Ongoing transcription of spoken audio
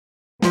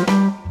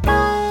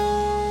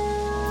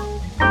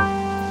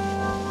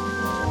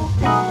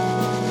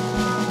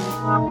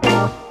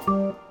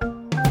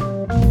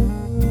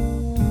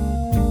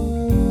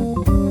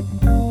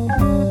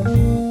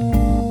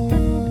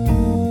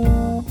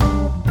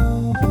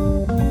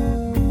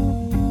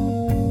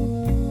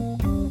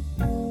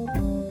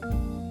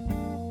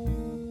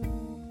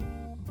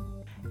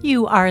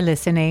You are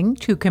listening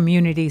to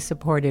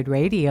community-supported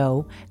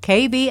radio,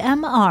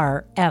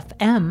 KVMR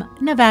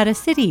FM, Nevada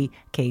City,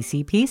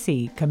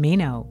 KCPC,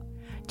 Camino.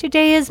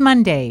 Today is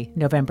Monday,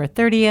 November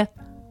 30th.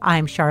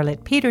 I'm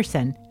Charlotte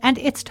Peterson, and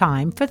it's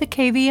time for the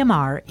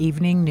KVMR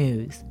Evening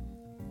News.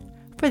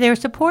 For their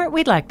support,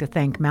 we'd like to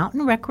thank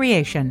Mountain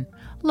Recreation,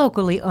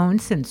 locally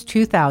owned since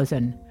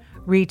 2000,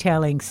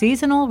 retailing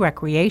seasonal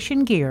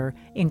recreation gear,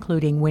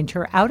 including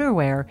winter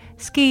outerwear,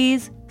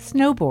 skis,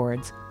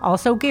 snowboards,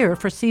 also gear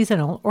for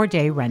seasonal or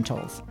day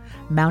rentals.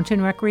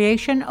 Mountain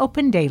Recreation,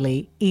 open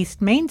daily,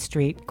 East Main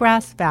Street,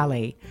 Grass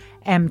Valley,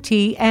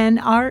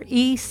 mtnrec.com.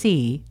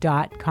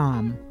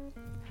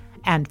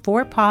 And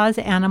Four Paws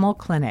Animal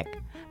Clinic,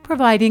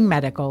 providing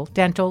medical,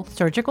 dental,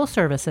 surgical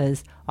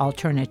services,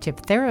 alternative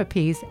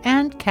therapies,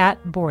 and cat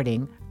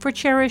boarding for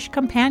cherished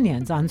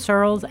companions on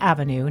Searles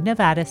Avenue,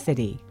 Nevada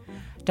City.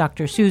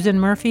 Dr. Susan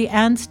Murphy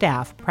and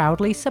staff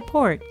proudly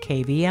support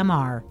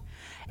KVMR.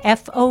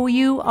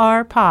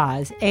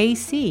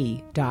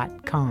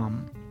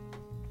 fourpawsac.com.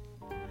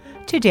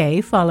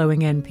 Today, following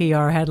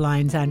NPR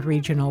headlines and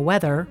regional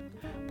weather,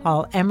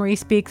 Paul Emery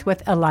speaks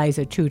with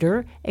Eliza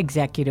Tudor,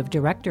 Executive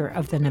Director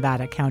of the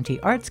Nevada County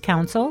Arts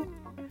Council.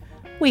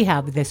 We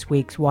have this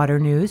week's water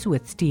news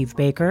with Steve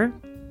Baker.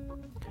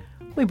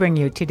 We bring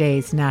you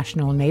today's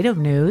national native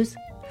news.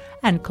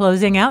 And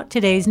closing out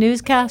today's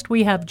newscast,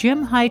 we have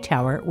Jim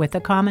Hightower with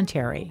a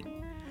commentary.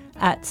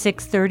 At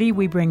 6:30,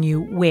 we bring you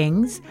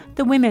Wings,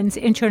 the Women's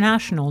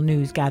International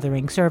News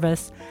Gathering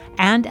Service,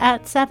 and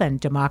at 7,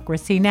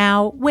 Democracy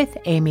Now! With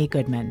Amy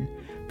Goodman.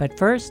 But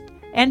first,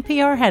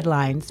 NPR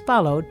headlines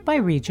followed by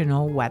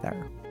regional weather.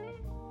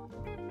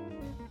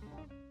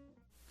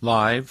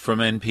 Live from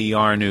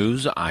NPR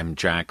News, I'm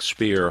Jack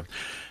Speer.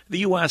 The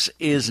U.S.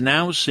 is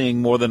now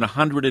seeing more than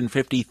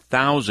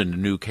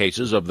 150,000 new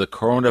cases of the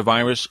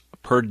coronavirus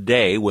per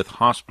day, with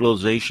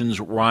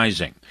hospitalizations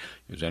rising.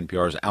 Here's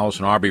NPR's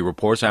Allison Arby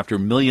reports. After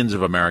millions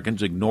of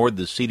Americans ignored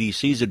the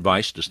CDC's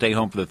advice to stay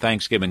home for the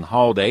Thanksgiving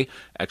holiday,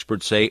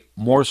 experts say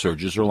more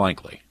surges are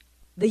likely.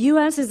 The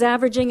U.S. is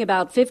averaging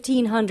about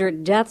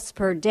 1,500 deaths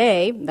per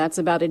day. That's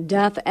about a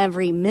death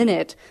every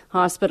minute.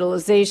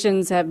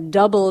 Hospitalizations have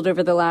doubled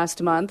over the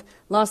last month.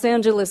 Los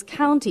Angeles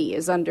County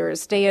is under a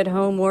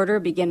stay-at-home order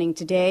beginning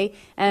today,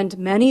 and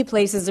many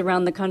places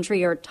around the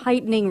country are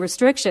tightening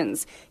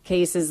restrictions.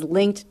 Cases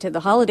linked to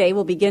the holiday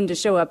will begin to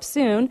show up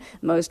soon.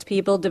 Most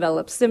people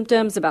develop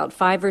symptoms about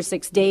 5 or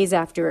 6 days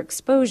after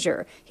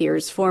exposure.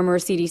 Here's former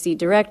CDC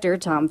Director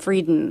Tom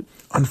Frieden.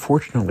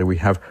 Unfortunately, we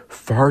have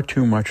far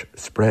too much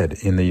spread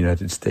in the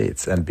United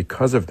States, and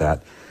because of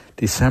that,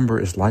 December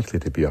is likely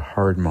to be a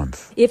hard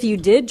month. If you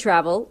did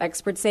travel,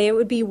 experts say it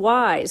would be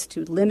wise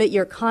to limit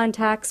your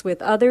contacts with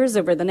others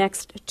over the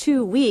next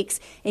 2 weeks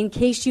in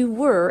case you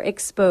were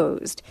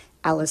exposed.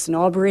 Allison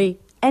Aubrey,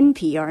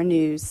 NPR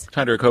News.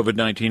 Tighter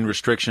COVID-19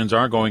 restrictions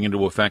are going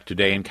into effect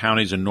today in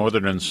counties in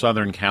northern and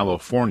southern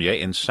California.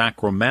 In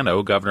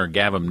Sacramento, Governor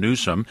Gavin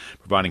Newsom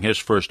providing his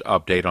first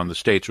update on the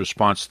state's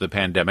response to the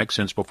pandemic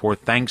since before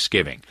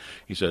Thanksgiving.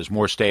 He says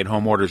more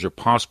stay-at-home orders are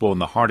possible in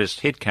the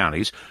hardest-hit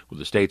counties, with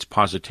the state's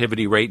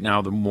positivity rate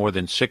now more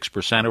than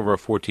 6% over a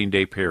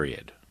 14-day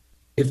period.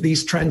 If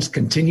these trends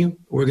continue,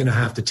 we're going to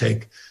have to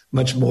take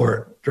much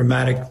more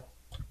dramatic,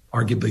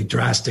 arguably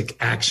drastic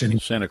action.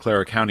 Santa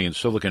Clara County in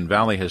Silicon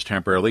Valley has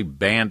temporarily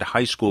banned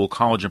high school,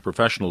 college, and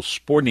professional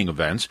sporting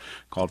events,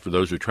 called for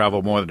those who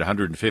travel more than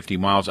 150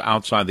 miles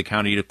outside the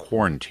county to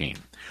quarantine.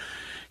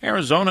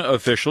 Arizona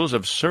officials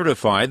have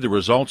certified the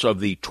results of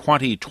the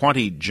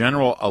 2020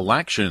 general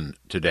election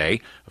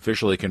today,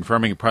 officially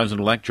confirming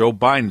President-elect Joe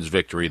Biden's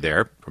victory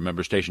there. From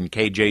member station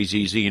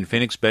KJZZ in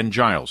Phoenix, Ben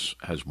Giles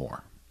has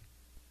more.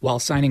 While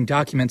signing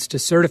documents to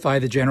certify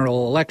the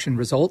general election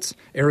results,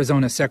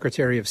 Arizona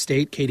Secretary of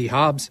State Katie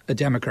Hobbs, a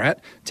Democrat,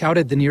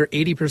 touted the near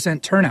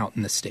 80% turnout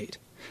in the state.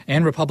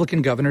 And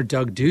Republican Governor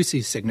Doug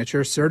Ducey's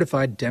signature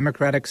certified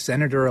Democratic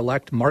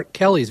Senator-elect Mark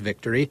Kelly's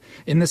victory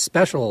in the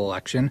special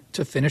election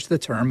to finish the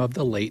term of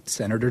the late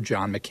Senator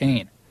John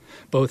McCain.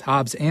 Both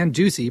Hobbs and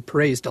Ducey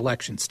praised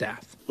election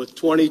staff. With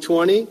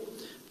 2020,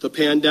 the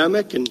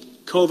pandemic and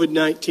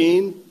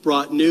COVID-19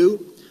 brought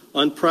new,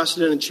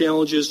 unprecedented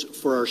challenges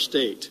for our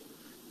state.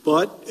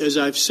 But, as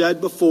I've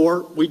said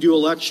before, we do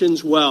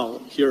elections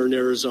well here in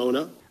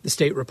Arizona. The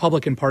state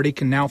Republican Party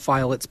can now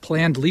file its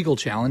planned legal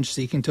challenge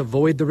seeking to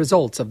void the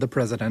results of the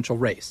presidential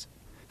race.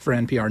 For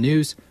NPR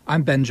News,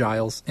 I'm Ben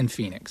Giles in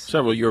Phoenix.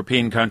 Several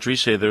European countries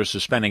say they're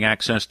suspending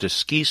access to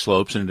ski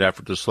slopes in an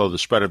effort to slow the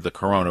spread of the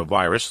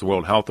coronavirus. The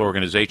World Health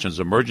Organization's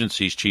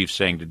emergencies chief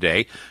saying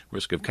today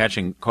risk of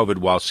catching COVID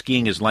while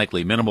skiing is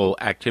likely. Minimal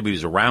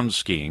activities around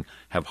skiing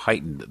have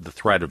heightened the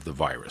threat of the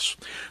virus.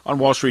 On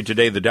Wall Street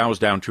today, the Dow is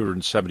down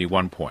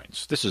 271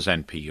 points. This is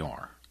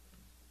NPR.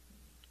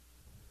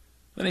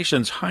 The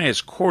nation's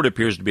highest court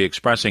appears to be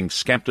expressing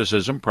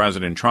skepticism.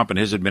 President Trump and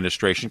his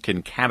administration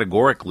can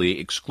categorically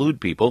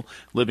exclude people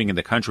living in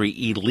the country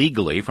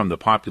illegally from the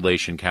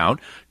population count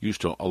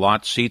used to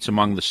allot seats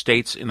among the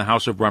states in the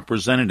House of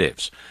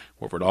Representatives.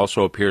 However, it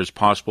also appears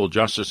possible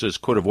justices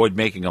could avoid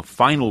making a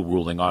final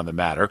ruling on the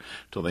matter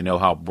until they know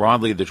how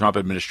broadly the Trump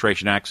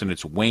administration acts in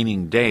its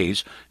waning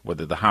days,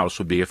 whether the House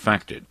would be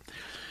affected.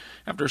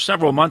 After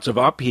several months of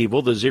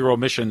upheaval, the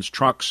zero-emissions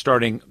truck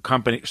startup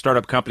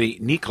company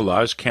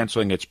Nikola is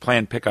canceling its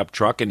planned pickup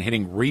truck and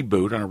hitting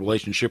reboot on a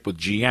relationship with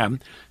GM.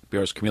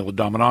 NPR's Camila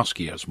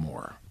Domonoske has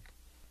more.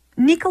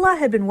 Nikola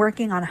had been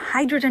working on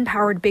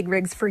hydrogen-powered big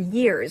rigs for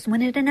years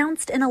when it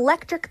announced an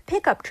electric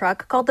pickup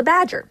truck called the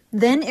Badger.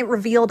 Then it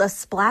revealed a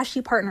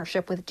splashy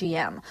partnership with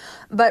GM.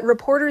 But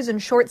reporters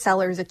and short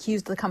sellers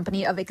accused the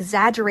company of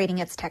exaggerating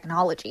its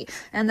technology,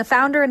 and the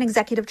founder and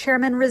executive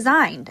chairman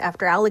resigned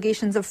after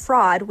allegations of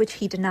fraud, which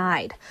he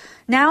denied.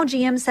 Now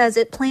GM says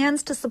it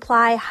plans to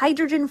supply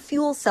hydrogen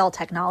fuel cell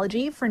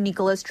technology for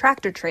Nikola's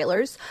tractor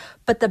trailers,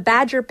 but the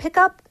Badger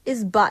pickup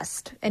is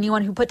bust.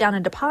 Anyone who put down a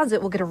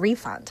deposit will get a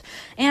refund.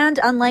 And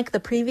unlike the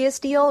previous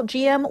deal,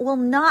 GM will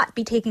not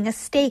be taking a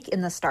stake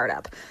in the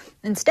startup.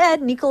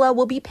 Instead, Nikola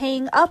will be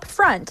paying up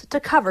front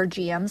to cover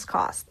GM's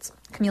costs.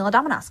 Camila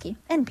Domonoske,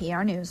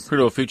 NPR News.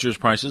 Crude oil futures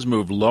prices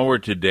moved lower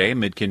today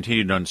amid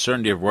continued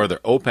uncertainty of whether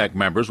OPEC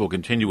members will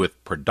continue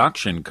with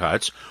production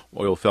cuts.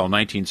 Oil fell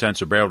 19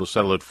 cents a barrel to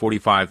settle at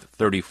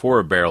 $45.34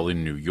 a barrel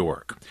in New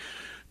York.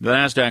 The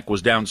Nasdaq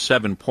was down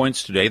 7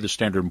 points today. The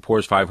Standard &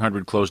 Poor's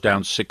 500 closed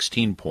down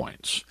 16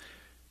 points.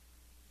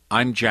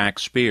 I'm Jack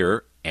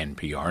Speer,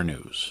 NPR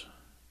News.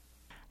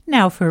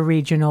 Now for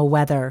regional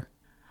weather.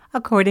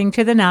 According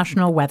to the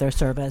National Weather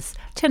Service,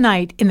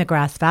 tonight in the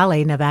Grass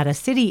Valley, Nevada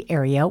City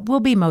area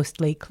will be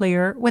mostly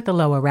clear with a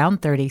low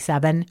around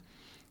 37.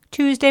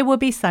 Tuesday will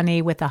be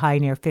sunny with a high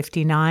near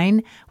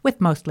 59,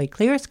 with mostly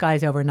clear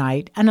skies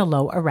overnight and a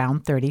low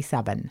around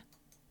 37.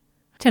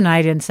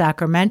 Tonight in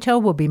Sacramento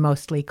will be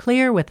mostly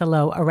clear with a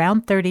low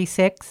around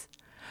 36.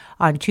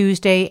 On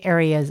Tuesday,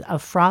 areas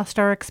of frost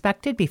are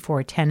expected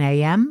before 10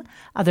 a.m.,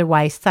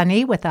 otherwise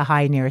sunny with a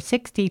high near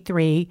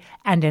 63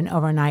 and an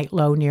overnight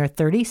low near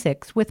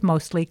 36 with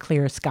mostly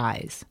clear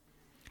skies.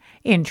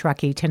 In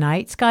Truckee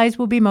tonight, skies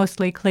will be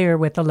mostly clear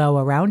with a low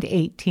around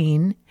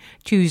 18.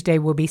 Tuesday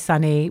will be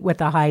sunny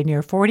with a high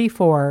near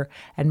 44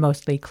 and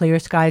mostly clear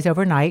skies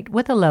overnight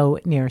with a low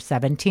near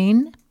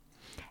 17.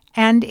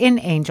 And in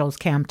Angels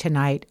Camp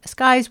tonight,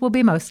 skies will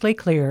be mostly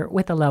clear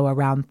with a low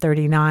around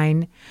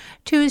 39.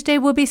 Tuesday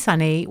will be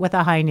sunny with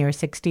a high near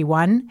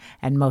 61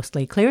 and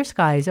mostly clear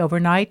skies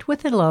overnight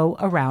with a low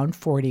around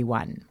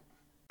 41.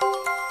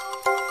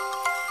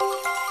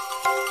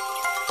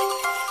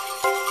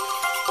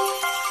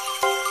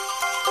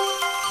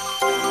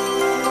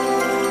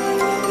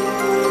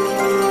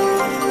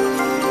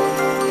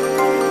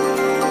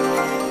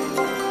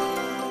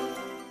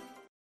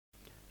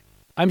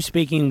 I'm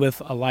speaking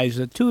with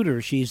Eliza Tudor.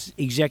 She's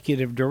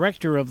Executive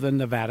Director of the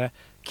Nevada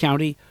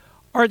County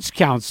Arts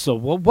Council.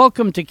 Well,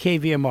 welcome to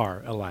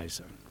KVMR,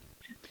 Eliza.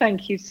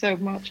 Thank you so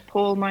much,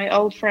 Paul, my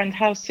old friend.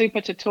 How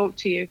super to talk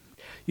to you.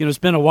 You know, it's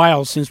been a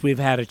while since we've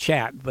had a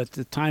chat, but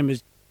the time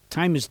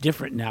is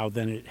different now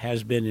than it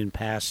has been in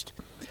past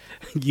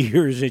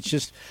years. It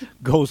just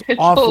goes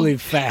awfully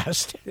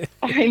fast.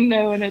 I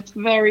know, and it's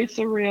very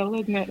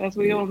surreal, isn't it, as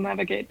we all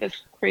navigate this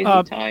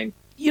crazy time.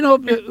 You know,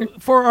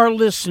 for our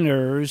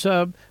listeners,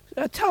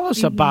 tell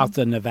us about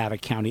the Nevada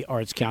County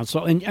Arts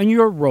Council and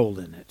your role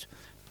in it.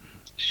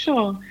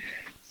 Sure.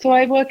 So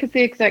I work as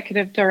the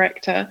executive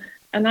director,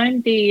 and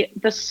I'm the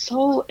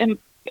sole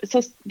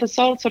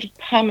sort of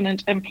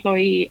permanent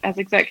employee as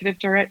executive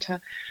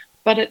director.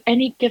 But at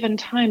any given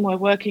time, we're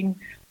working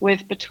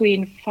with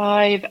between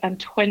 5 and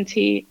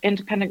 20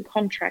 independent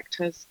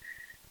contractors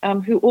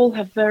who all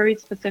have very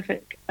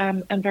specific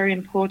and very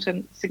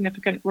important,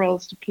 significant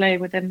roles to play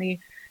within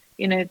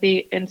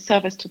in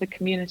service to the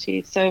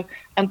community. So,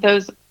 and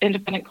those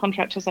independent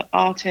contractors are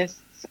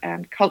artists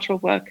and cultural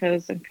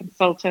workers and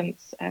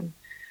consultants. And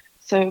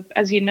so,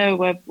 as you know,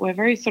 we're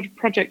very sort of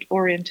project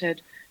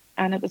oriented.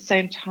 And at the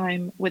same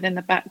time, within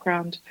the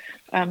background,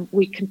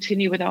 we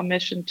continue with our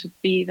mission to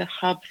be the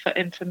hub for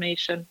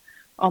information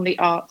on the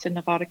arts in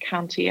Nevada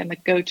County and the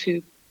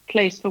go-to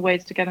place for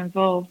ways to get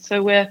involved.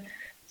 So we're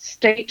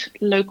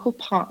state-local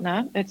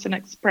partner. It's an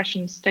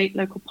expression,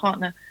 state-local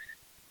partner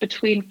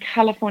between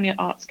California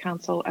Arts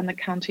Council and the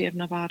County of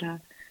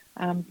Nevada.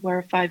 We're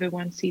a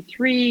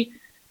 501c3,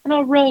 and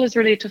our role is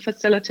really to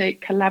facilitate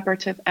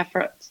collaborative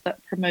efforts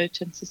that promote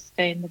and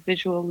sustain the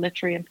visual,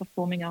 literary, and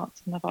performing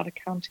arts in Nevada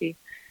County.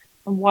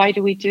 And why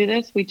do we do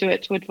this? We do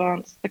it to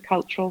advance the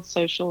cultural,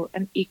 social,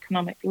 and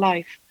economic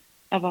life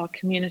of our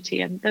community.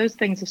 And those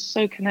things are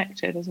so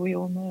connected, as we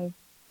all know.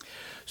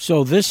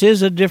 So this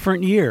is a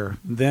different year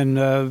than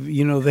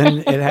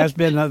it has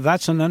been.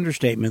 That's an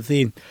understatement.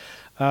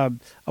 I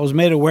was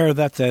made aware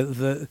that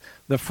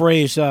the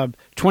phrase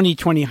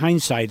 2020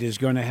 hindsight is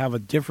going to have a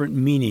different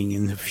meaning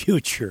in the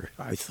future,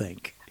 I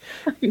think.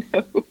 I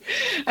know.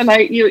 And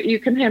you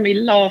can hear me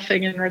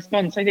laughing in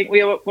response. I think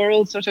we're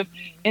all sort of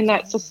in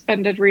that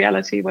suspended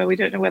reality where we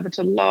don't know whether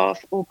to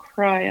laugh or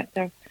cry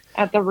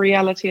at the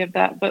reality of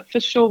that. But for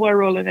sure,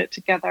 we're all in it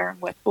together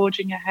and we're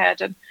forging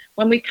ahead. And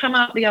when we come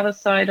out the other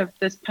side of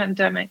this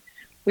pandemic,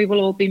 we will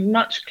all be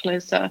much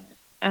closer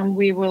and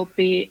we will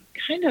be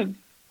kind of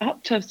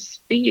up to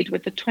speed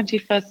with the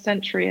 21st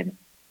century in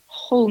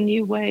whole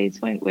new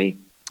ways, won't we?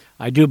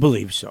 I do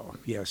believe so.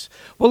 Yes.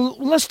 Well,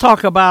 let's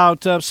talk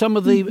about some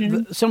of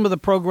the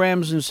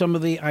programs and some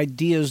of the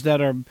ideas that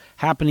are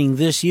happening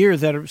this year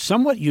that are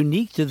somewhat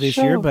unique to this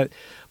year, but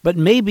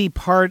may be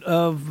part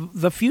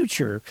of the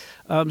future.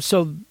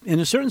 So, in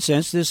a certain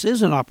sense, this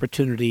is an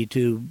opportunity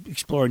to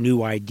explore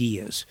new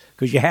ideas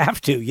because you have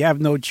to. You have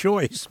no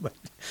choice.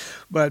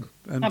 But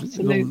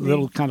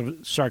little kind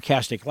of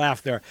sarcastic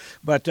laugh there.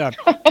 But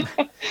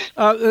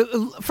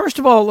first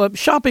of all,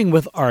 shopping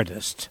with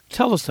artists.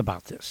 Tell us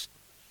about this.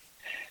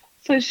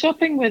 So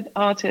shopping with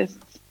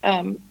artists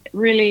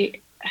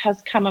really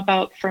has come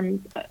about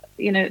from,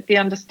 the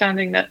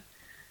understanding that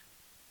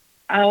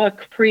our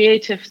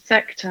creative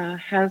sector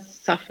has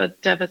suffered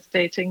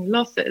devastating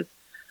losses.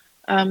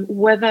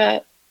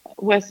 Whether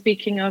we're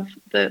speaking of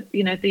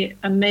the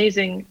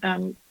amazing,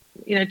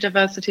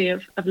 diversity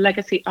of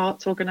legacy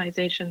arts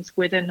organizations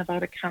within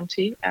Nevada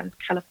County and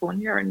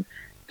California and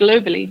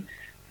globally,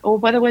 or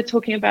whether we're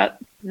talking about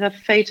the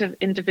fate of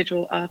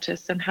individual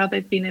artists and how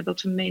they've been able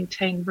to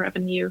maintain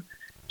revenue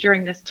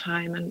during this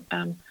time.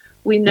 And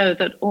we know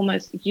that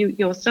almost you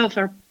yourself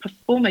are a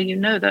performer, you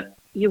know that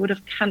you would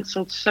have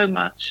cancelled so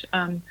much.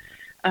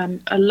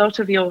 A lot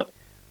of your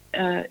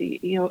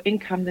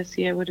income this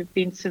year would have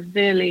been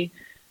severely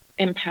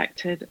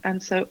impacted.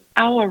 And so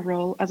our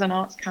role as an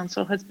arts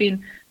council has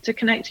been to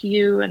connect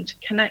you and to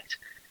connect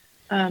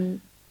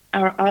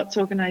our arts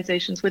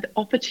organizations with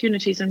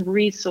opportunities and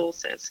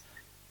resources.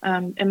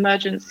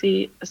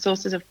 Emergency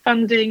sources of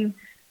funding,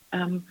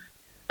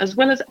 as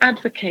well as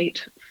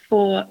advocate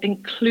for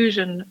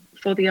inclusion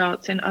for the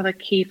arts in other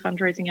key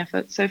fundraising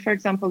efforts. So, for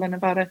example, the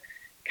Nevada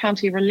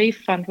County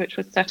Relief Fund, which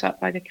was set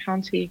up by the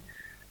county,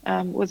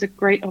 was a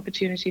great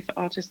opportunity for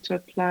artists to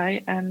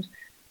apply. And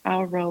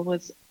our role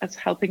was as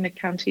helping the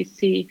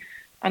county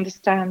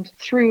understand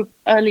through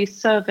early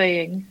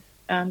surveying,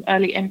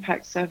 early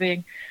impact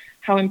surveying,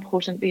 how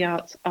important the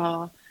arts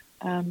are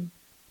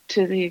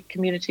to the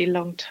community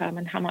long term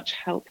and how much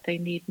help they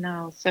need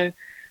now. So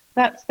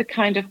that's the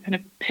kind of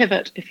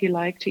pivot, if you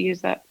like, to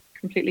use that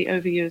completely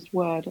overused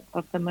word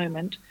of the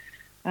moment,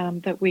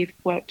 that we've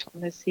worked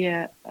on this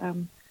year.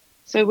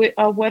 So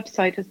our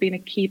website has been a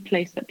key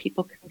place that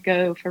people can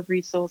go for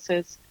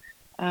resources.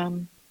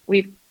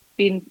 We've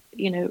been,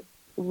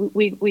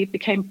 we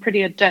became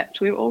pretty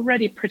adept. We were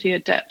already pretty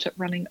adept at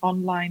running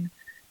online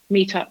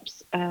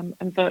meetups and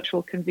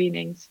virtual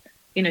convenings,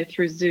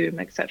 through Zoom,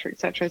 et cetera, et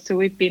cetera. So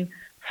we've been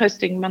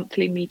hosting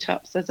monthly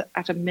meetups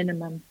at a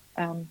minimum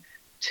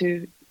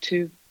to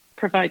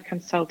provide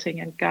consulting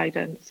and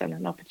guidance and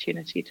an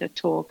opportunity to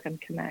talk and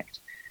connect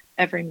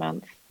every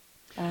month.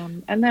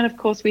 And then, of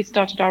course, we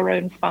started our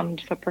own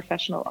fund for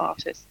professional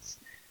artists,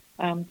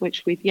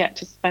 which we've yet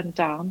to spend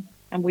down,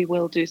 and we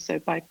will do so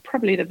by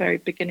probably the very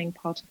beginning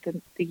part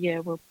of the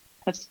year. We'll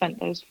have spent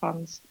those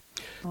funds.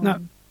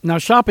 Now,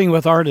 Shopping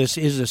with Artists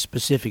is a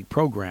specific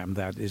program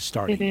that is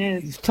starting.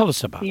 It is. Tell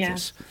us about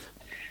this.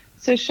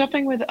 So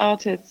Shopping with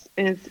Artists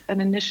is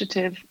an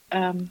initiative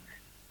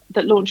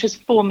that launches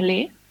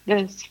formally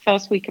this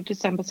first week of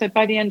December. So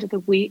by the end of the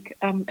week,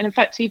 and in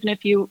fact, even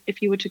if you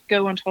were to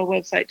go onto our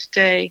website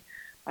today,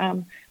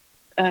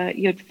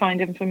 you'd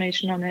find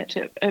information on it.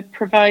 It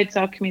provides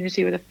our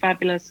community with a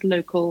fabulous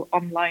local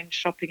online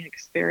shopping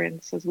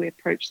experience as we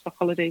approach the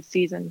holiday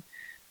season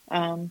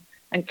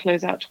and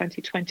close out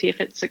 2020.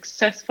 If it's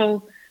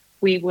successful,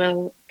 we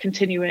will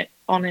continue it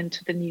on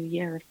into the new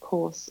year, of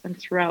course, and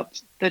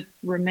throughout the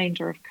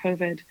remainder of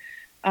COVID.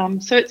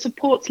 So it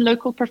supports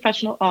local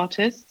professional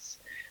artists.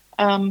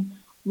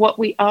 What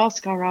we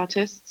ask our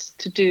artists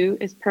to do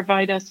is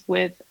provide us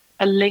with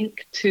a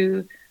link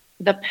to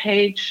the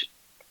page,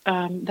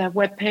 their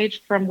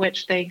webpage from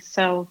which they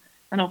sell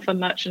and offer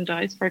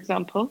merchandise, for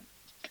example.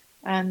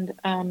 And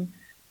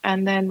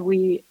then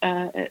we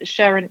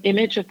share an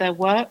image of their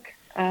work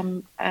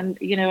and,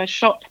 a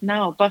shop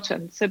now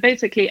button. So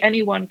basically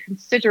anyone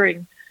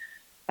considering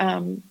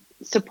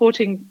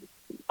supporting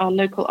our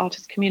local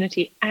artist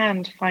community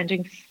and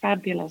finding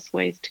fabulous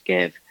ways to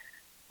give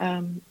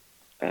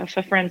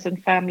for friends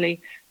and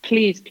family,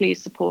 please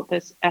support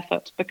this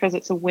effort because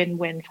it's a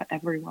win-win for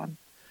everyone.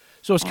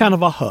 So it's kind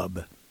of a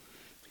hub.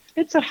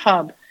 It's a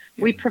hub.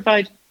 Yeah. We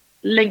provide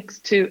links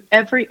to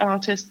every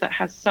artist that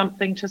has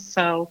something to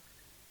sell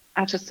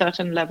at a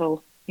certain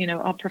level.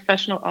 Our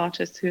professional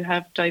artists who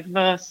have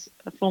diverse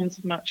forms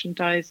of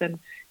merchandise and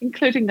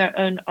including their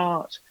own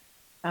art.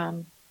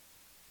 And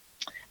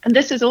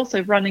this is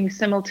also running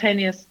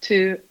simultaneous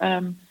to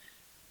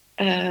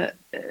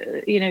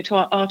to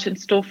our Art in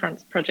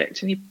Storefronts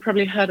project. And you've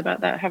probably heard about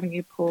that, haven't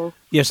you, Paul?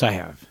 Yes, I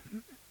have.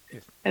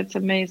 It's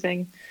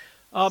amazing.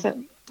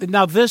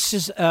 Now, this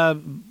is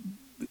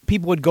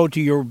people would go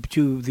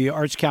to the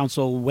Arts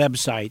Council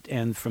website,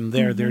 and from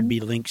there there'd be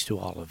links to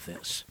all of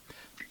this.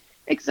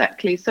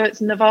 Exactly. So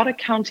it's Nevada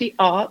County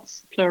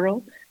Arts,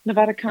 plural,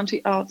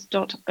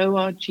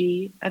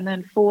 nevadacountyarts.org, and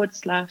then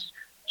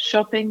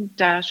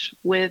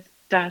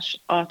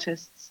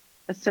 /shopping-with-artists.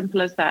 As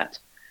simple as that.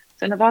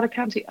 So Nevada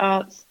County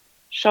Arts,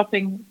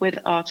 shopping with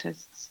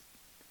artists.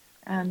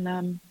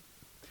 And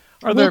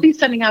we'll be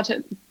sending out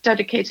a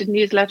dedicated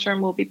newsletter,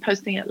 and we'll be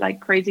posting it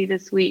like crazy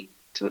this week,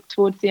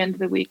 towards the end of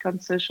the week on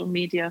social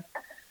media.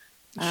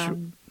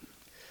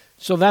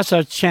 So that's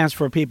a chance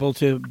for people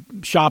to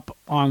shop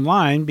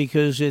online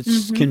because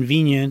it's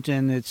convenient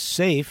and it's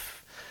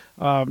safe,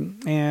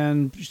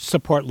 and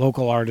support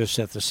local artists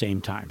at the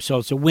same time. So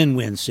it's a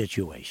win-win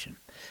situation.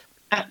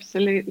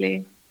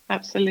 Absolutely.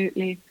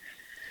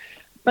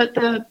 But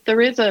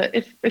there is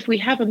if we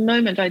have a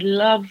moment, I'd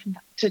love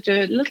to do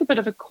a little bit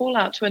of a call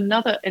out to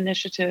another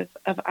initiative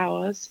of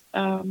ours,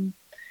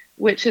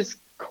 which is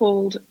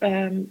called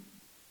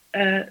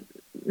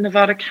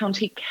Nevada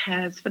County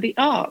Cares for the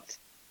Arts.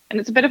 And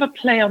it's a bit of a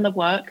play on the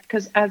work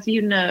because, as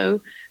you know,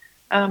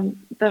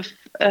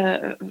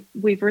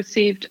 we've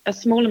received a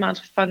small amount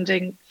of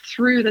funding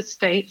through the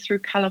state, through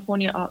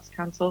California Arts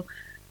Council,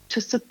 to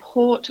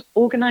support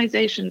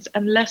organizations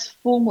and less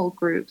formal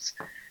groups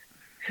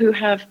who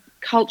have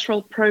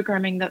cultural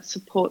programming that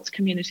supports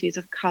communities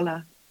of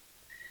color.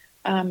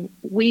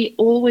 We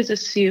always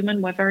assume,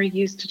 and we're very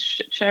used to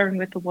sharing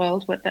with the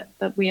world,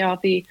 that we are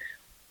the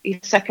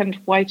second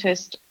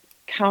whitest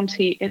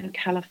county in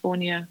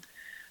California.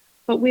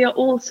 But we are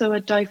also a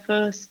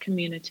diverse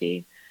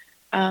community.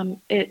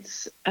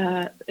 It's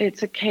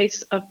a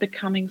case of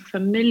becoming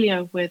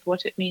familiar with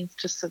what it means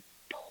to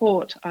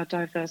support our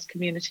diverse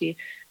community.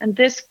 And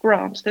this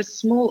grant, this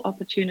small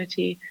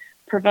opportunity,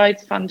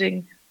 provides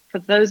funding for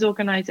those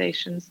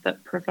organizations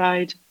that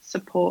provide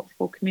support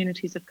for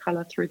communities of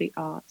color through the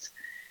arts.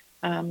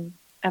 And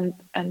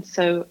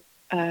so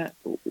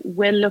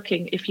we're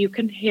looking, if you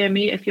can hear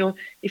me, if you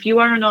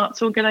are an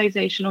arts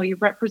organization or you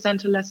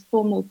represent a less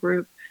formal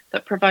group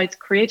that provides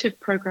creative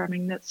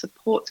programming that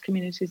supports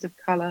communities of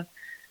color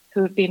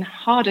who have been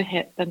harder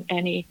hit than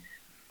any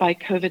by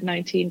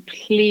COVID-19,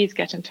 please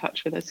get in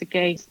touch with us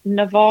again.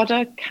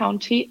 Nevada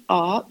County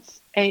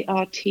Arts,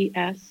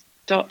 ARTS.org.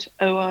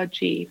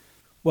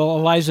 Well,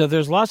 Eliza,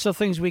 there's lots of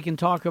things we can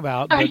talk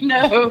about. I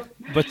know.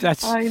 But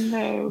that's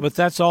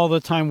all the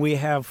time we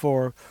have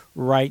for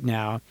right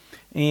now.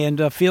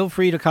 And feel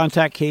free to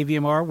contact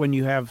KVMR when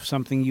you have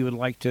something you would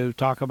like to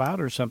talk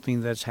about or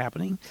something that's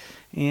happening.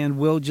 And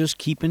we'll just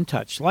keep in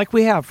touch like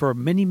we have for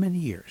many, many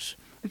years.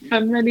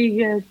 For many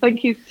years.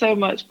 Thank you so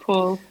much,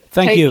 Paul.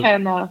 Thank you. Take care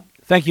now.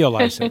 Thank you,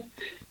 Eliza.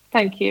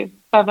 Thank you.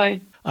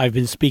 Bye-bye. I've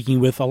been speaking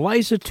with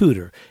Eliza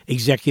Tudor,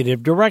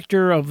 Executive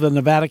Director of the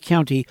Nevada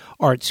County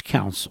Arts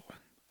Council.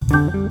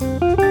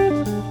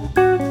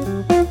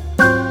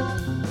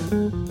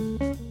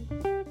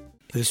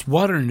 This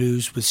water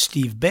news with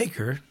Steve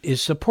Baker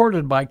is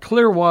supported by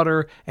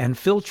Clearwater and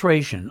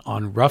Filtration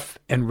on Rough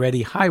and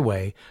Ready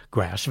Highway,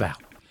 Grass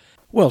Valley.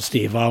 Well,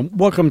 Steve,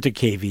 welcome to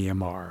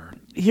KVMR.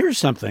 Here's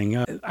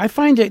something. I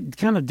find it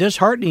kind of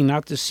disheartening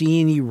not to see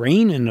any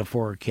rain in the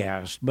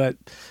forecast, but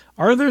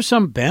are there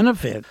some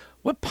benefit?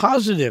 What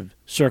positive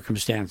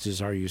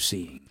circumstances are you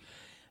seeing?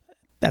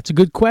 That's a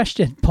good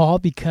question, Paul,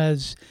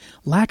 because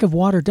lack of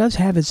water does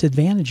have its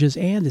advantages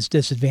and its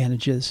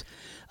disadvantages.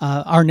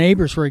 Our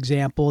neighbors, for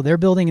example, they're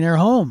building their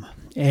home,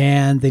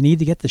 and they need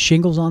to get the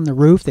shingles on the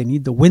roof. They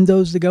need the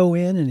windows to go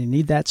in, and they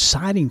need that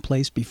siding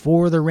placed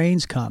before the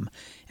rains come.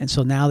 And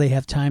so now they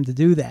have time to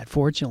do that,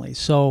 fortunately.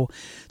 So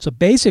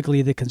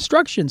basically, the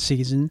construction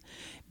season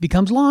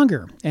becomes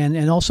longer,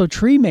 and also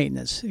tree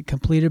maintenance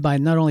completed by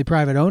not only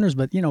private owners,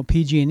 but,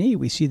 PG&E.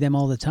 We see them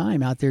all the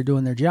time out there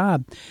doing their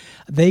job.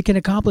 They can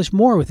accomplish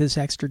more with this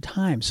extra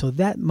time. So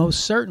that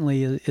most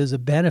certainly is a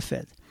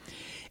benefit.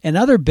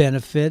 Another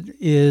benefit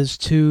is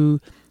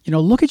to,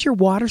 look at your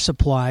water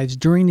supplies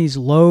during these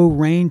low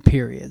rain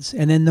periods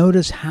and then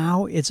notice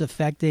how it's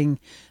affecting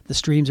the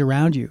streams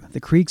around you,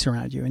 the creeks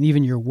around you, and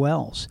even your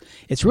wells.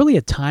 It's really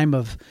a time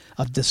of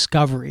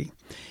discovery.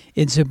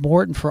 It's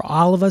important for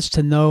all of us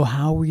to know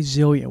how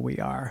resilient we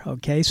are,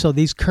 okay? So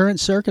these current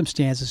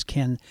circumstances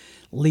can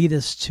lead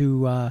us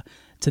to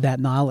that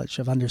knowledge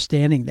of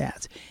understanding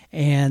that.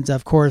 And,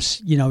 of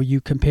course,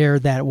 you compare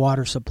that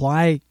water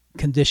supply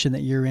condition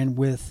that you're in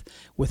with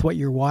what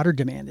your water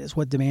demand is,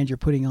 what demand you're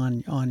putting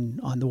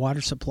on the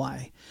water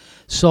supply.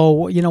 So,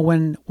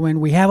 when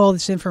we have all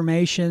this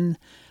information,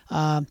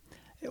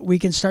 we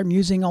can start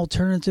using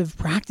alternative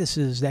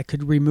practices that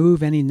could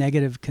remove any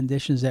negative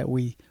conditions that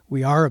we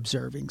are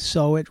observing.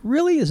 So it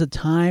really is a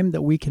time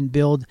that we can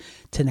build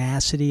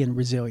tenacity and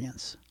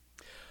resilience.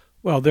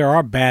 Well, there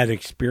are bad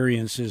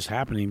experiences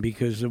happening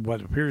because of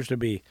what appears to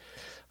be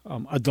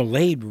a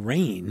delayed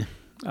rain,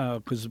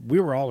 because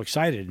we were all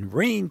excited and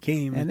rain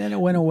came. And then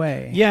it went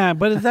away. Yeah,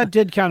 but that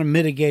did kind of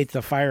mitigate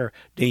the fire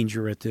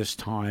danger at this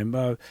time.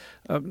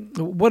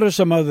 What are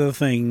some other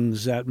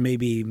things that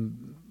maybe,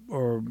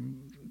 or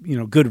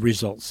good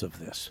results of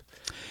this?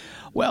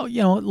 Well,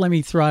 let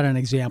me throw out an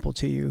example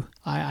to you.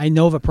 I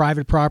know of a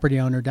private property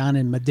owner down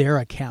in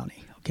Madera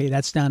County. Okay,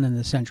 that's down in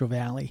the Central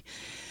Valley.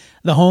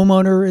 The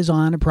homeowner is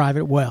on a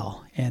private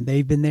well, and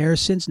they've been there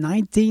since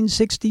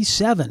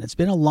 1967. It's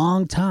been a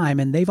long time,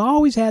 and they've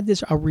always had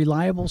a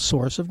reliable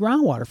source of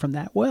groundwater from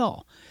that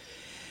well.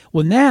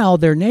 Well, now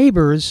their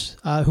neighbors,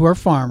 who are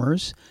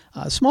farmers,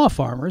 small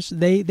farmers,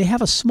 they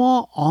have a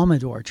small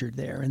almond orchard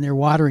there, and they're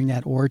watering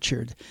that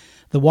orchard.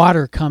 The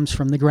water comes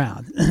from the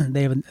ground.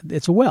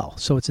 It's a well,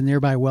 so it's a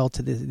nearby well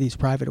to these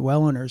private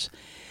well owners.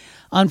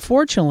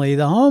 Unfortunately,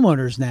 the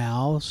homeowners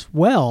now's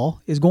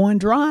well is going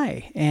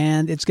dry,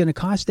 and it's going to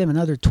cost them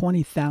another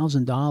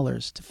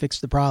 $20,000 to fix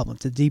the problem,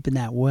 to deepen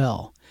that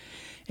well.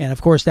 And,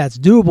 of course, that's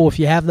doable if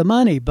you have the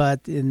money,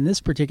 but in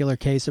this particular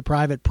case, the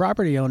private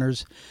property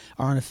owners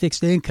are on a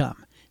fixed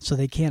income, so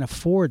they can't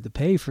afford to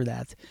pay for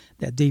that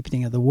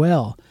deepening of the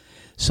well.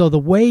 So the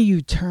way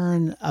you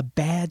turn a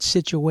bad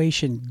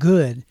situation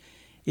good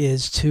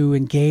is to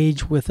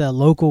engage with a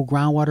local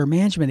groundwater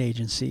management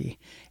agency.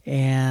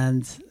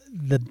 And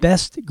the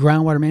best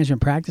groundwater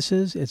management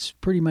practices, it's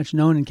pretty much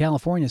known in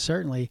California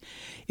certainly,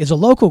 is a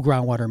local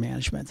groundwater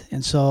management.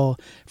 And so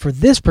for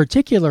this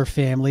particular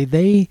family,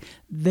 they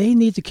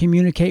need to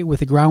communicate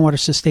with the Groundwater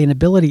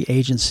Sustainability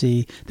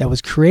Agency that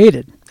was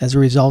created as a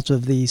result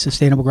of the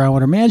Sustainable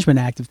Groundwater Management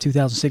Act of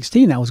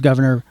 2016. That was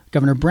Governor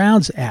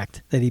Brown's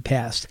act that he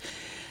passed.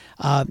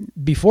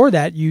 Before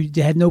that, you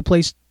had no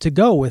place to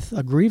go with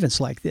a grievance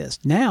like this.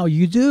 Now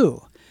you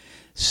do.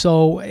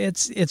 So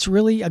it's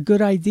really a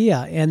good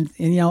idea. And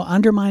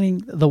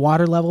undermining the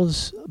water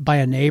levels by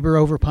a neighbor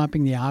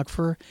overpumping the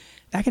aquifer,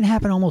 that can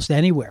happen almost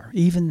anywhere,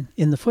 even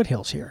in the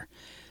foothills here.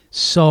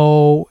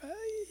 So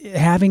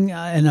having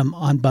an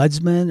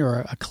ombudsman or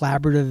a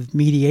collaborative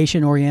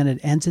mediation-oriented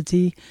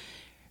entity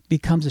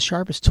becomes the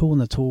sharpest tool in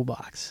the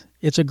toolbox.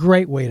 It's a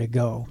great way to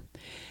go.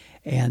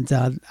 And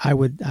I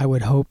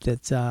would hope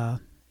that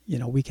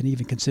we can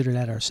even consider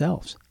that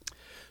ourselves.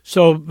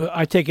 So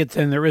I take it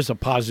then there is a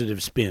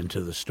positive spin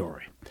to the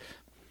story.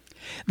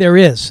 There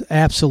is,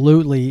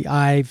 absolutely.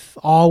 I've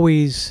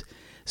always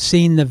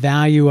seen the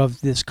value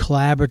of this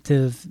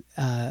collaborative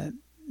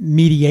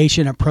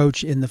mediation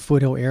approach in the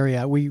foothill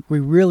area. We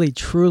really,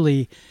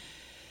 truly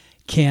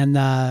can.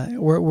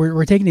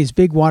 We're taking these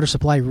big water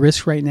supply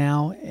risks right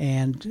now,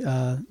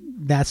 and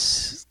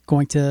that's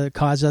going to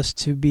cause us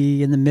to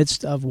be in the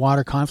midst of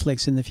water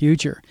conflicts in the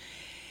future.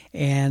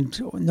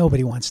 And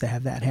nobody wants to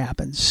have that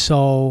happen.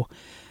 So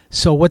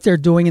what they're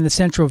doing in the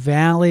Central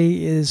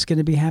Valley is going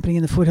to be happening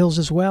in the foothills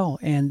as well.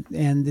 And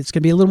it's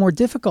going to be a little more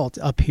difficult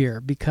up here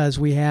because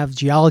we have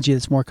geology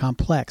that's more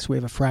complex. We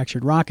have a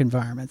fractured rock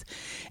environment.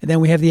 And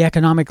then we have the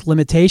economic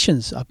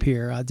limitations up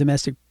here.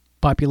 Domestic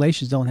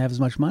populations don't have as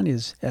much money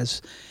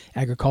as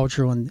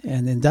agricultural and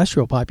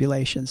industrial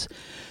populations.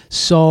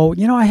 So,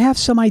 I have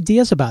some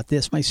ideas about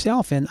this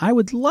myself, and I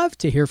would love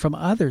to hear from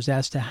others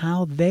as to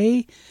how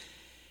they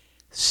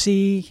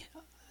see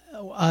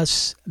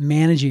us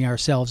managing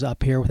ourselves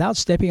up here without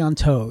stepping on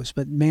toes,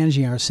 but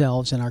managing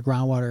ourselves and our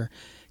groundwater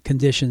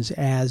conditions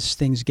as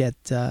things get,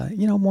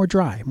 more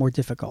dry, more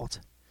difficult.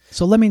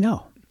 So let me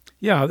know.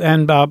 Yeah,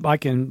 and I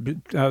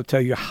can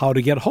tell you how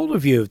to get a hold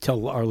of you.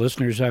 Tell our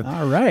listeners.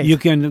 All right. You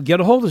can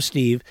get a hold of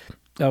Steve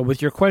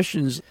with your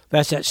questions.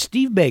 That's at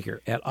Steve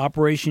Baker at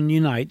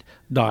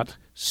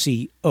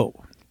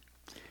operationunite.co.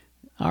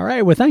 All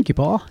right. Well, thank you,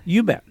 Paul.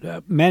 You bet.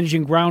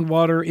 Managing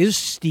groundwater is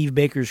Steve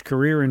Baker's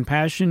career and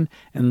passion,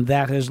 and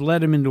that has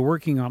led him into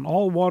working on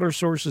all water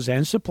sources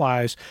and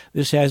supplies.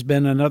 This has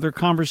been another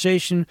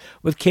conversation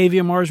with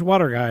KVMR's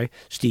water guy,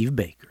 Steve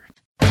Baker.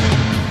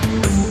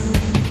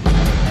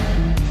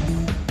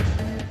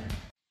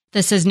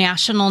 This is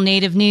National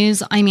Native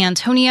News. I'm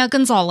Antonia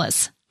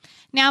Gonzalez.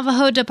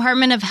 Navajo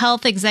Department of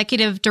Health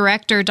Executive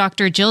Director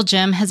Dr. Jill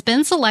Jim has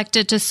been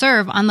selected to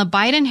serve on the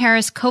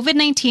Biden-Harris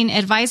COVID-19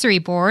 Advisory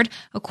Board,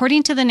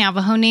 according to the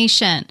Navajo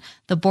Nation.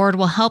 The board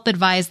will help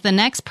advise the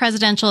next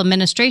presidential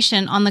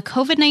administration on the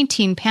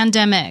COVID-19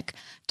 pandemic.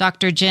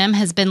 Dr. Jim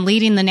has been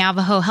leading the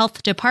Navajo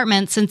Health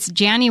Department since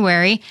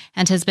January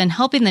and has been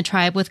helping the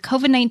tribe with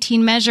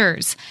COVID-19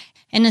 measures.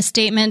 In a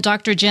statement,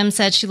 Dr. Jim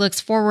said she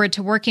looks forward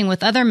to working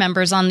with other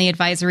members on the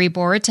advisory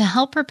board to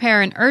help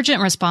prepare an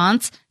urgent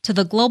response to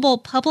the global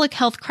public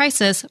health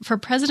crisis for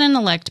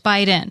President-elect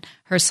Biden.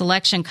 Her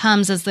selection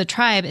comes as the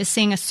tribe is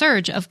seeing a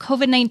surge of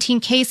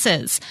COVID-19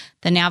 cases.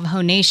 The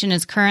Navajo Nation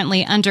is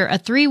currently under a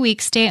 3-week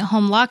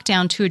stay-at-home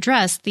lockdown to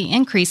address the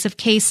increase of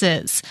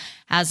cases.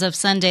 As of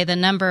Sunday, the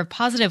number of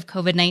positive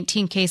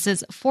COVID-19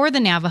 cases for the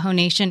Navajo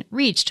Nation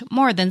reached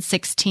more than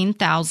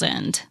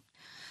 16,000.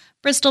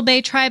 Bristol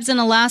Bay tribes in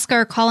Alaska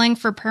are calling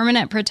for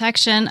permanent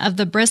protection of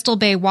the Bristol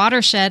Bay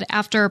watershed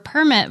after a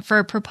permit for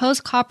a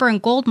proposed copper and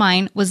gold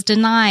mine was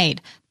denied.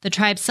 The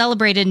tribe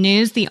celebrated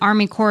news the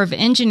Army Corps of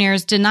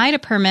Engineers denied a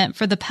permit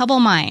for the Pebble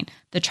mine.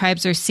 The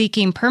tribes are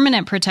seeking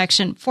permanent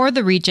protection for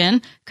the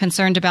region,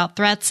 concerned about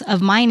threats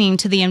of mining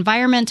to the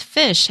environment,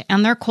 fish,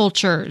 and their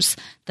cultures.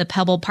 The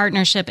Pebble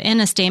Partnership in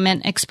a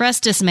statement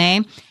expressed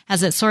dismay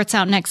as it sorts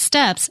out next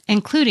steps,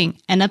 including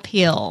an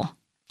appeal.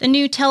 The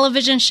new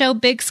television show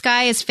Big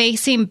Sky is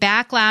facing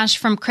backlash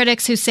from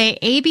critics who say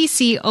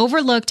ABC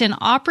overlooked an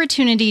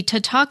opportunity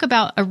to talk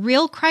about a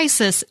real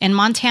crisis in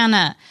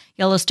Montana.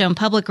 Yellowstone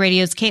Public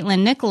Radio's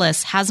Caitlin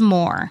Nicholas has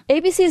more.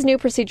 ABC's new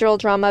procedural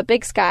drama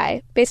Big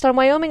Sky, based on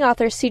Wyoming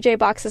author C.J.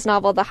 Box's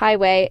novel The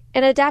Highway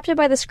and adapted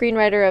by the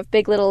screenwriter of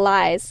Big Little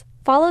Lies,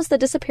 follows the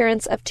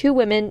disappearance of 2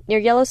 women near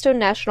Yellowstone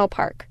National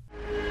Park.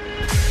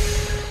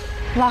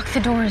 Lock the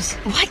doors.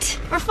 What?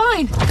 We're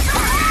fine.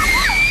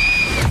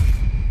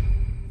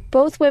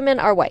 Both women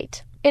are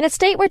white. In a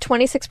state where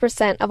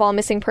 26% of all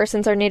missing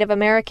persons are Native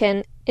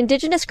American,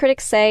 Indigenous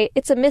critics say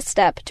it's a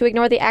misstep to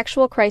ignore the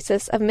actual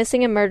crisis of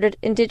missing and murdered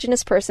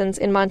Indigenous persons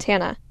in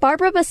Montana.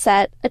 Barbara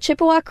Bassett, a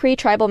Chippewa Cree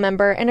tribal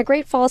member and a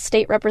Great Falls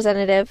state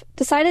representative,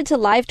 decided to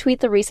live tweet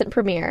the recent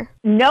premiere.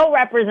 No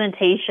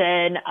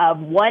representation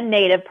of one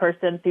Native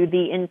person through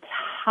the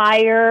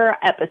entire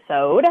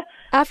episode.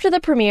 After the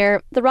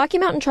premiere, the Rocky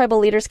Mountain Tribal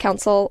Leaders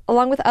Council,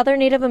 along with other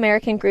Native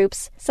American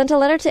groups, sent a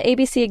letter to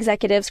ABC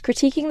executives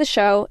critiquing the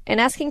show and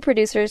asking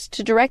producers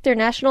to direct their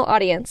national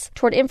audience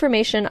toward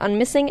information on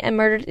missing and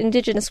murdered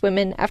Indigenous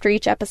women after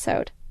each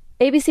episode.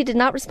 ABC did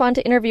not respond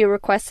to interview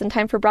requests in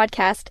time for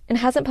broadcast and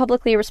hasn't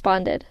publicly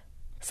responded.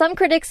 Some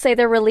critics say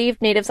they're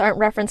relieved natives aren't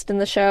referenced in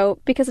the show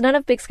because none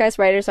of Big Sky's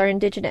writers are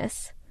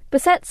Indigenous.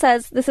 Bassett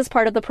says this is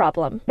part of the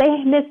problem.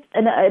 They missed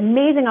an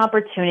amazing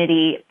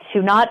opportunity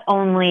to not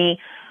only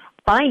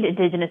find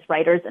Indigenous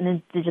writers and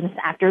Indigenous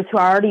actors who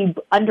are already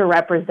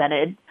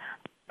underrepresented.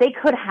 They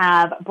could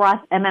have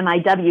brought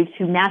MMIW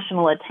to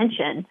national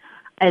attention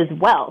as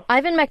well.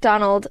 Ivan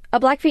McDonald, a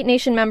Blackfeet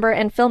Nation member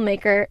and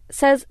filmmaker,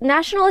 says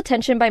national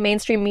attention by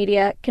mainstream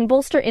media can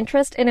bolster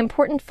interest in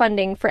important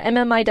funding for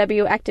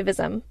MMIW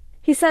activism.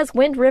 He says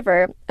Wind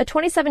River, a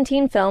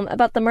 2017 film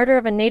about the murder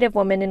of a Native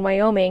woman in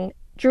Wyoming,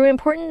 drew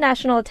important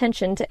national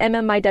attention to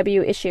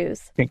MMIW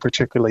issues. I think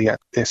particularly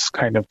at this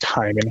kind of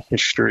time in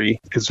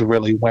history is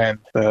really when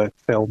the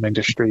film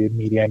industry and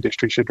media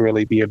industry should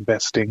really be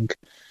investing.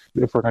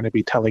 If we're going to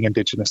be telling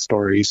Indigenous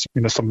stories,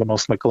 some of the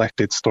most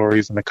neglected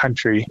stories in the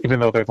country, even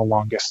though they're the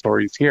longest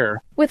stories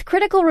here. With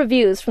critical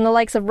reviews from the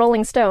likes of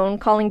Rolling Stone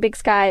calling Big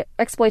Sky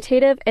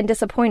exploitative and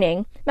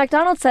disappointing,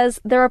 McDonald says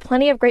there are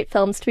plenty of great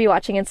films to be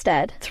watching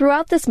instead.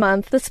 Throughout this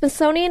month, the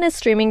Smithsonian is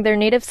streaming their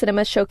Native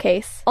Cinema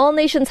Showcase. All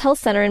Nations Health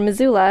Center in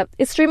Missoula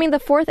is streaming the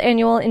 4th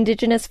annual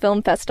Indigenous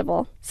Film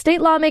Festival. State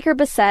lawmaker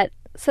Bassett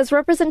says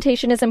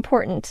representation is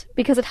important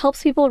because it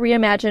helps people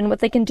reimagine what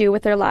they can do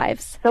with their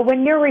lives. So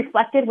when you're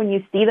reflected, when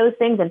you see those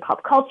things in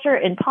pop culture,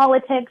 in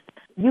politics,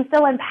 you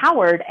feel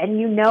empowered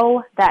and you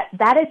know that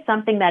that is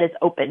something that is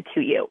open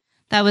to you.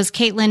 That was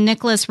Caitlin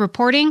Nicholas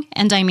reporting,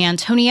 and I'm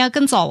Antonia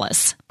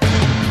Gonzalez.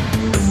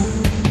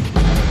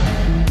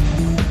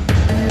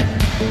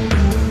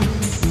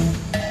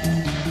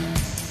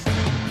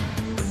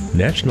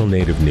 National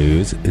Native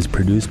News is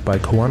produced by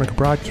Koahnic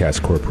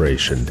Broadcast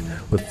Corporation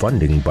with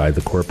funding by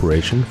the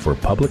Corporation for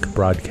Public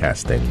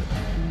Broadcasting.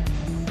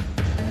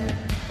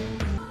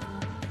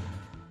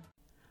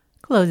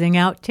 Closing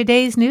out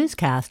today's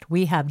newscast,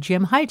 we have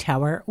Jim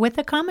Hightower with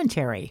a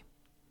commentary.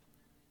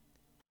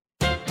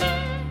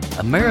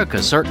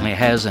 America certainly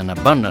has an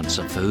abundance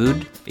of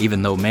food,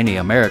 even though many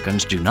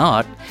Americans do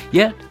not.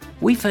 Yet,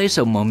 we face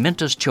a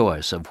momentous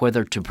choice of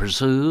whether to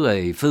pursue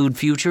a food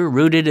future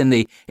rooted in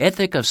the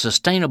ethic of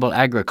sustainable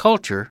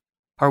agriculture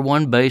or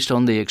one based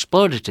on the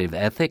exploitative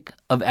ethic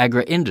of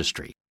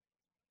agri-industry.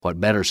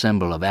 What better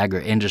symbol of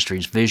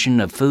agri-industry's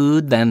vision of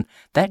food than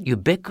that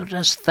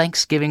ubiquitous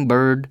Thanksgiving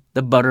bird,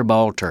 the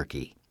butterball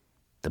turkey?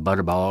 The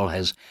butterball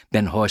has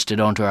been hoisted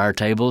onto our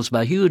tables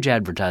by huge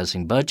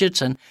advertising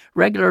budgets and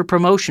regular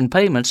promotion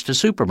payments to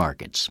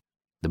supermarkets.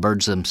 The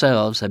birds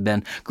themselves have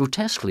been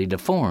grotesquely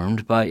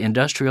deformed by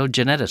industrial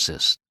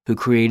geneticists who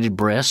created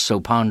breasts so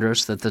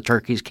ponderous that the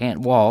turkeys can't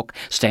walk,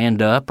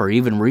 stand up, or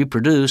even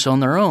reproduce on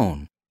their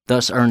own,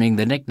 thus earning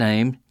the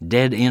nickname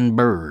dead-end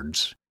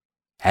birds.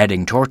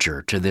 Adding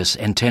torture to this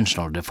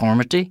intentional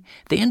deformity,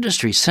 the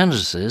industry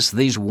sentences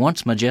these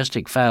once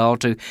majestic fowl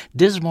to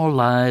dismal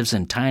lives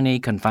in tiny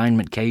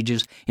confinement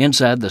cages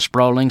inside the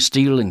sprawling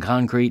steel and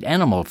concrete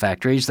animal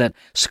factories that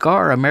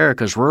scar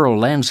America's rural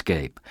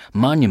landscape,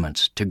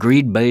 monuments to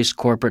greed-based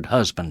corporate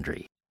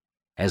husbandry.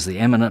 As the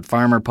eminent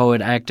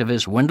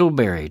farmer-poet-activist Wendell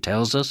Berry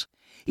tells us,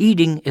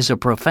 eating is a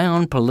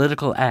profound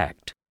political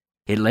act.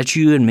 It lets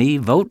you and me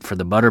vote for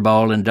the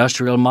butterball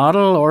industrial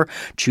model or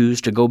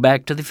choose to go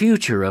back to the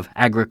future of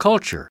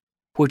agriculture,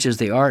 which is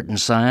the art and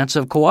science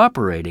of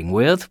cooperating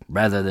with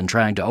rather than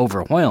trying to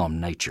overwhelm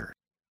nature.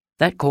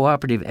 That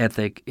cooperative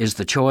ethic is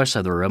the choice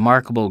of the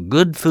remarkable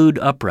Good Food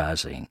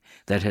Uprising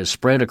that has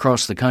spread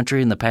across the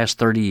country in the past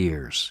 30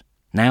 years.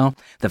 Now,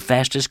 the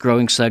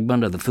fastest-growing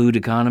segment of the food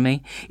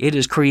economy, it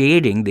is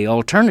creating the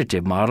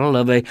alternative model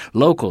of a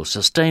local,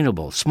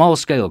 sustainable,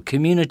 small-scale,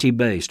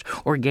 community-based,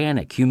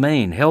 organic,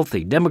 humane,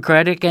 healthy,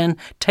 democratic, and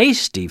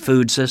tasty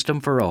food system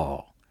for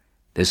all.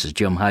 This is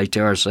Jim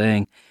Hightower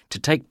saying, To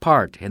take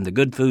part in the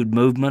good food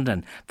movement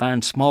and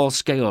find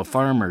small-scale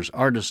farmers,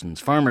 artisans,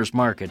 farmers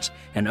markets,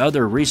 and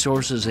other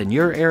resources in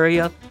your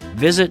area,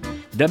 visit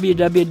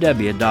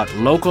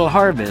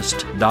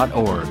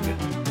www.localharvest.org.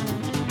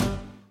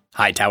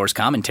 Hightower's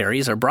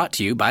commentaries are brought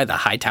to you by the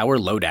Hightower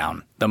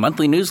Lowdown, the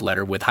monthly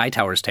newsletter with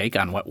Hightower's take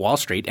on what Wall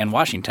Street and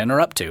Washington are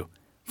up to.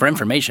 For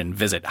information,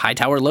 visit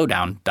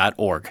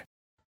hightowerlowdown.org.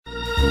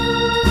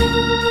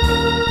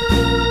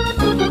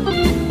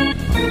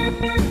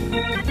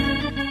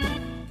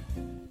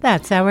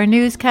 That's our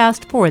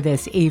newscast for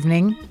this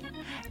evening.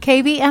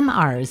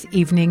 KVMR's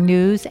Evening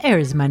News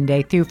airs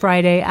Monday through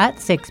Friday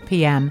at 6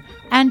 p.m.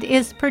 and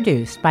is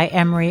produced by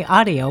Emory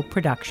Audio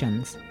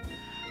Productions.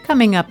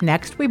 Coming up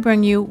next, we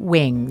bring you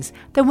Wings,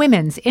 the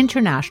Women's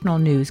International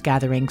News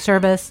Gathering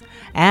Service,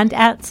 and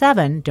at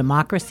 7,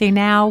 Democracy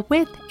Now!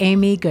 With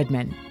Amy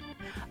Goodman.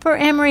 For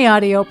Emory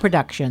Audio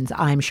Productions,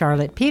 I'm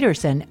Charlotte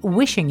Peterson,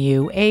 wishing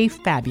you a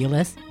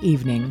fabulous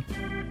evening.